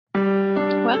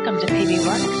Welcome to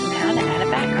pbworks and how to add a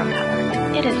background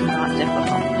color. It is not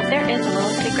difficult, but there is a little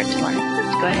secret to learn.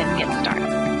 Let's go ahead and get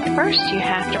started. First, you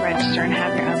have to register and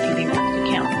have your own pbworks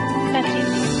account. That's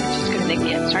easy. Just go to the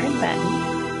Get Started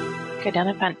button, go down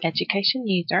and find Education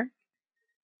User,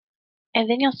 and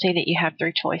then you'll see that you have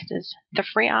three choices. The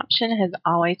free option has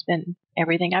always been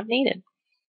everything I've needed.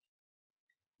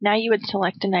 Now you would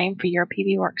select a name for your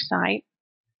pbworks site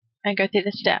and go through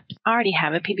the steps. I already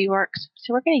have a pbworks,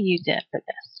 so we're going to use it for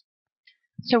this.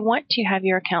 So once you have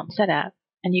your account set up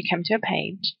and you come to a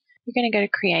page, you're going to go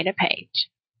to Create a Page.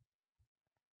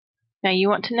 Now you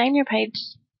want to name your page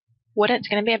what it's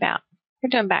going to be about. We're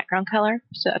doing background color,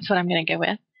 so that's what I'm going to go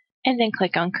with. And then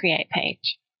click on Create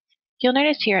Page. You'll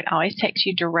notice here it always takes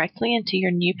you directly into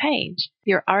your new page.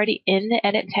 You're already in the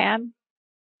Edit tab.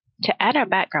 To add our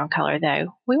background color,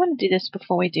 though, we want to do this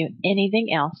before we do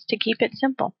anything else to keep it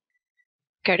simple.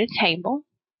 Go to Table,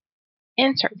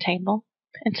 Insert Table,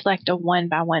 and select a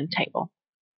 1-by-1 table.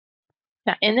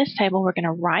 Now in this table, we're going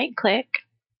to right-click,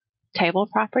 Table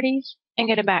Properties, and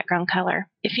go to Background Color.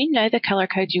 If you know the color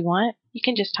code you want, you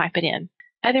can just type it in.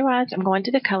 Otherwise, I'm going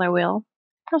to the color wheel.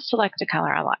 I'll select a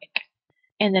color I like.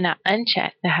 And then I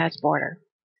uncheck the Has Border.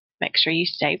 Make sure you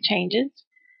save changes,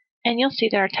 and you'll see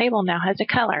that our table now has a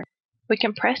color. We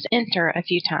can press Enter a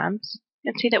few times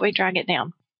and see that we drag it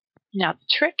down. Now the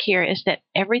trick here is that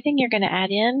everything you're going to add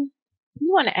in,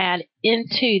 you want to add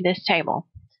into this table.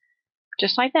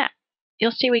 Just like that.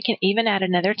 You'll see we can even add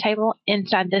another table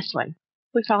inside this one.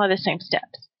 We follow the same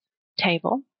steps.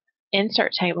 Table,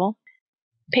 Insert Table,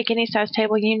 pick any size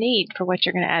table you need for what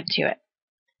you're going to add to it.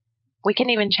 We can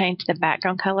even change the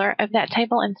background color of that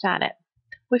table inside it.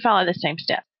 We follow the same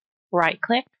steps.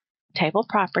 Right-click, Table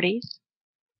Properties.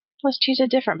 Let's choose a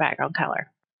different background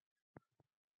color.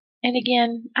 And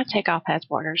again, I take off Has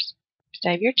Borders.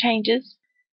 Save your changes,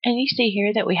 and you see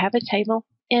here that we have a table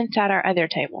inside our other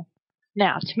table.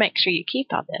 Now, to make sure you keep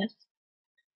all this,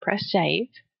 press Save.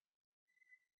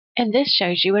 And this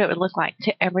shows you what it would look like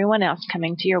to everyone else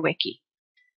coming to your wiki.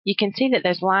 You can see that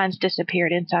those lines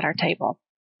disappeared inside our table.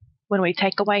 When we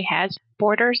take away Has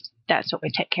Borders, that's what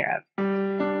we take care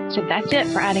of. So that's it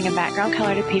for adding a background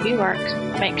color to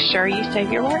pbworks. Make sure you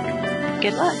save your work.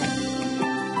 Good luck!